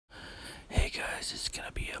guys, it's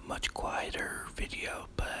gonna be a much quieter video,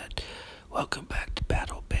 but welcome back to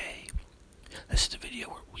Battle Bay. This is the video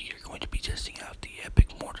where we are going to be testing out the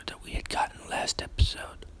epic mortar that we had gotten last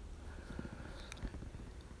episode.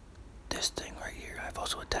 This thing right here, I've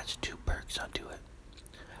also attached two perks onto it.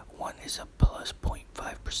 One is a plus 0.5%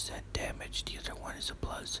 damage, the other one is a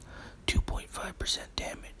plus 2.5%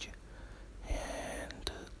 damage. And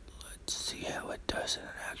let's see how it does in an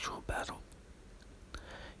actual battle.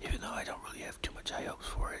 Even though I don't really have too much high hopes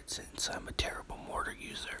for it since I'm a terrible mortar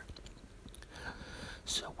user.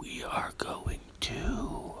 So we are going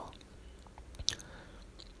to...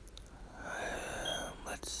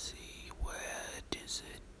 let's see, what is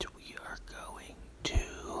it? We are going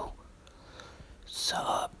to...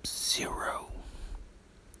 Sub-Zero.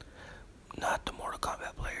 Not the Mortal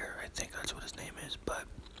Kombat player, I think that's what his name is, but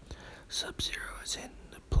Sub-Zero is in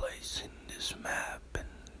the place in this map, and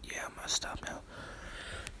yeah, I'm gonna stop now.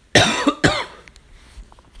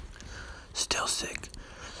 Still sick.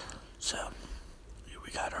 So, here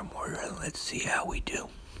we got our mortar, and let's see how we do.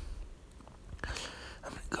 I'm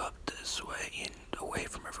gonna go up this way and away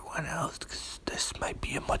from everyone else, because this might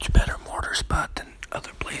be a much better mortar spot than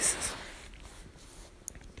other places.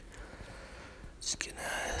 Just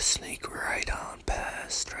gonna sneak right on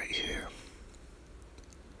past right here.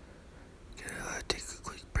 Gonna take a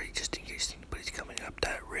quick break just in case anybody's coming up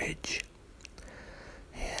that ridge.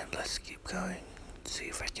 And let's keep going. See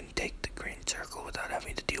if I can take the green circle without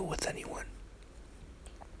having to deal with anyone.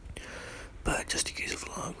 But just in case of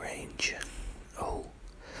long range. Oh,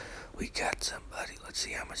 we got somebody. Let's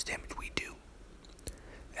see how much damage we do.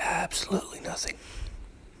 Absolutely nothing.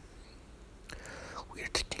 We are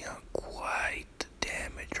taking out quite the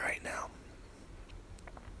damage right now.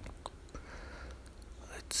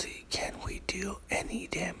 Let's see, can we deal any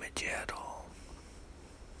damage at all?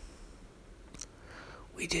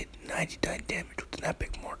 We did 99 damage with an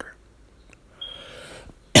epic mortar.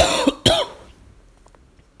 You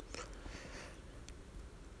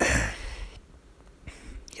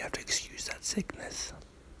have to excuse that sickness.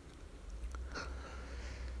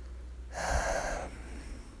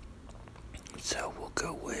 So we'll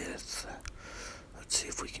go with, let's see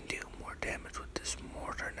if we can do more damage with this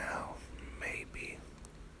mortar now. Maybe.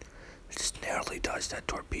 Just narrowly dodged that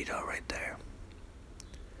torpedo right there.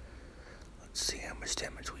 Let's see how much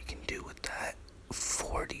damage we can do with that.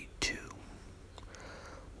 42.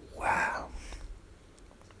 Wow.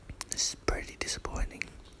 This is pretty disappointing.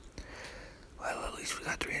 Well, at least we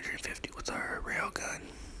got 350 with our railgun.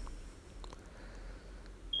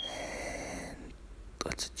 And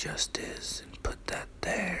let's adjust this and put that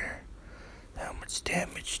there. How much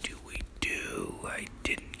damage do we do? I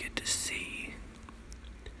didn't get to see.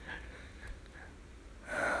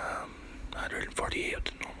 148 with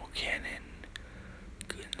the normal cannon.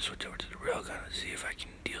 Good, and switch over to the railgun and see if I can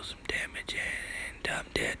deal some damage, and I'm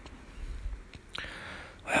dead.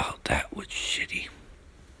 Well, that was shitty.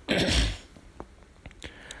 I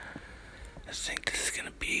think this is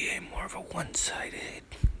gonna be more of a one-sided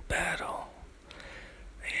battle.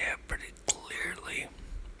 Yeah, pretty clearly.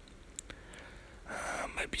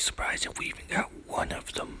 I'd be surprised if we even got one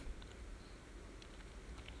of them.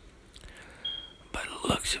 By the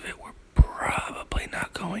looks of it, we're probably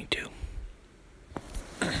not going to.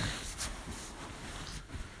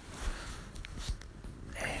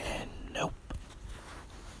 And nope.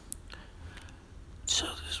 So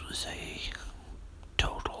this was a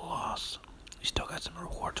total loss. We still got some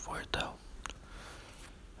rewards for it though.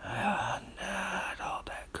 Not all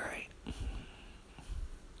that great.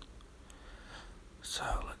 So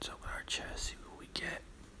let's open our chest, see what we get.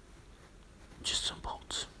 Just some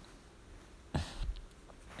bolts.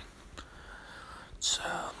 So,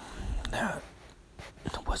 now,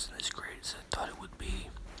 it wasn't as great as I thought it would be.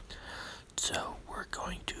 So, we're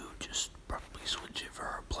going to just probably switch it for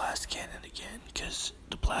our blast cannon again, because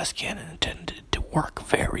the blast cannon tended to work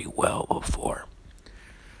very well before.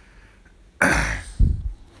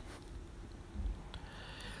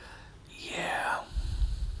 Yeah.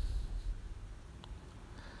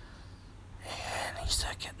 Any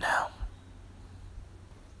second now.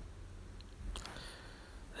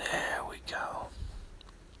 There we go.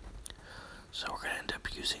 So we're going to end up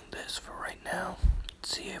using this for right now.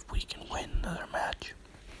 Let's see if we can win another match.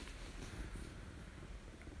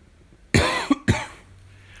 And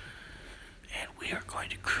we are going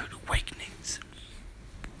to Crude Awakenings.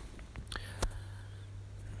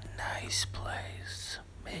 Nice place,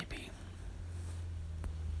 maybe.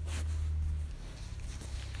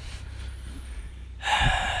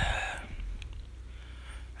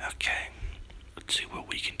 Okay, let's see what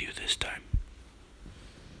we can do this time.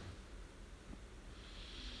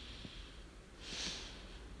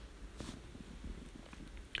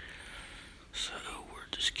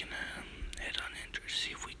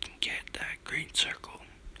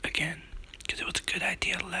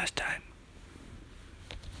 last time.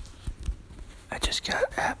 I just got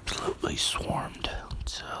absolutely swarmed,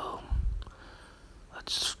 so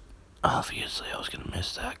let's, obviously I was gonna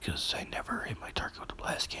miss that because I never hit my target with a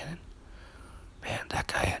blast cannon. Man, that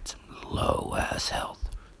guy had some low ass health.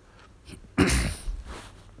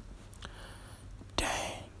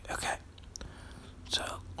 Dang, okay.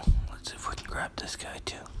 So, let's see if we can grab this guy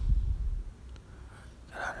too.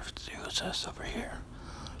 Got 150 us over here.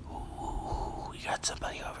 Ooh, we got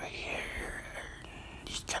somebody over here.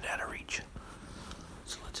 He's kinda out of reach.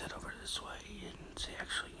 So let's head over this way and see,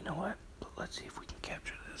 actually, you know what? Let's see if we can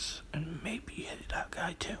capture this and maybe hit that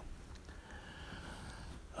guy too.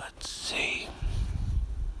 Let's see.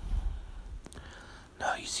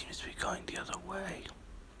 No, he seems to be going the other way.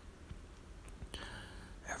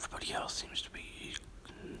 Everybody else seems to be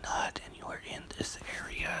not anywhere in this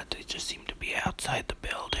area. They just seem to be outside the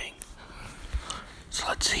building. So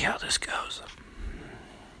let's see how this goes.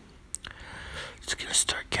 Just gonna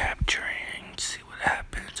start capturing, see what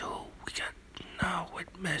happens. Oh, we got, no, we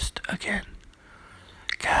missed again.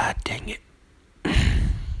 God dang it.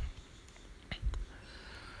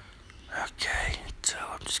 Okay, so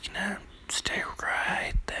I'm just gonna stay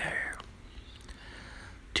right there,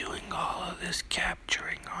 doing all of this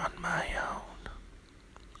capturing on my own.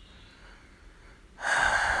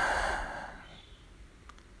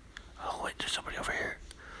 Oh wait, there's somebody over here.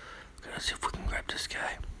 Let's see if we can grab this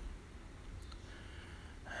guy.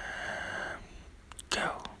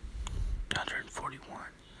 Go. 141.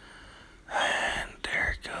 And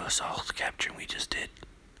there it goes, all the capturing we just did.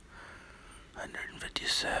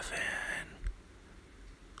 157.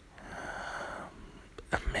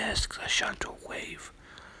 I missed because I shot into a wave.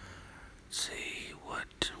 Let's see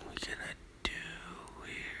what we gonna do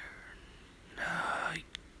here. No,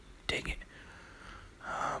 dang it.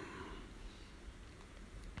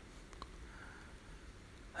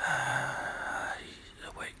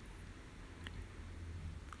 Wait.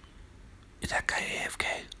 Is that guy AFK?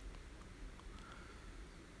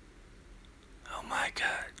 Oh my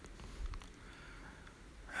god.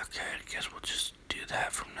 Okay, I guess we'll just do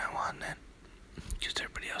that from now on then. Because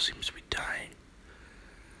everybody else seems to be dying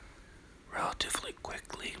relatively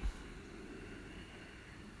quickly.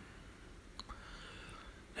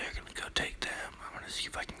 They're gonna go take them. I'm gonna see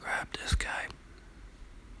if I can grab this guy.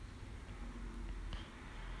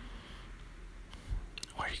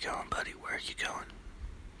 Where are you going, buddy? Where are you going?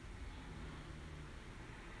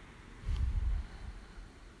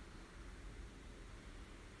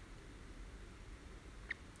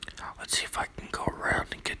 Let's see if I can go around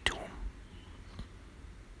and get to him.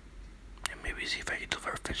 And maybe see if I can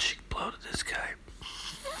deliver a finishing blow to this guy.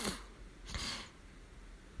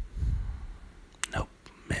 Nope,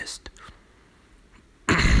 missed.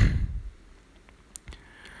 And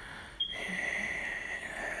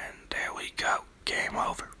there we go. Game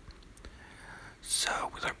over.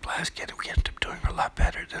 So with our blast cannon, we ended up doing a lot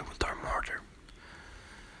better than with our mortar.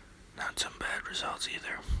 Not some bad results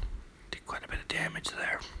either. Did quite a bit of damage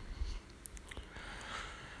there.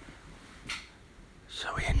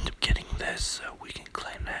 So we ended up getting this, so we can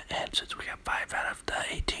claim that, and since we got 5 out of the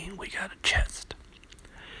 18, we got a chest.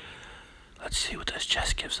 Let's see what this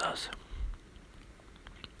chest gives us.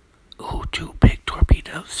 Ooh, 2 big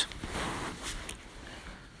torpedoes.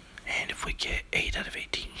 And if we get 8 out of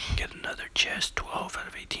 18, we can get another chest. 12 out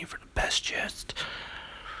of 18 for the best chest.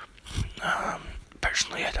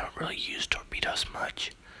 Personally, I don't really use torpedoes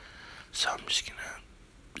much, so I'm just gonna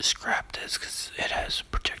scrap this because it has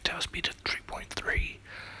projectile speed of 3.3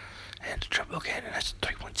 and the triple cannon has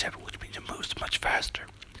 3.7, which means it moves much faster.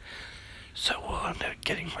 So we'll end up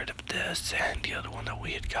getting rid of this and the other one that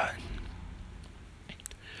we had gotten.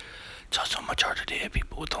 It's also much harder to hit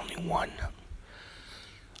people with only one.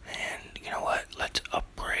 And you know what? Let's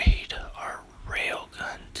upgrade our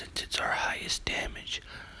railgun since it's our highest damage.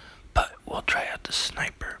 But we'll try out the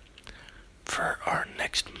sniper for our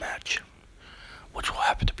next match, which will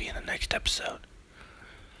happen to be in the next episode.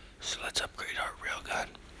 So let's upgrade our railgun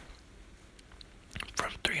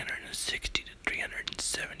from 360 to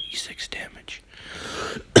 376 damage.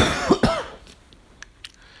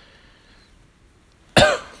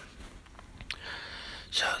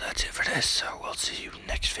 So that's it for this, so we'll see you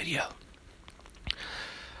next video.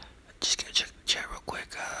 Just gonna check the chat real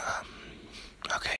quick. Okay.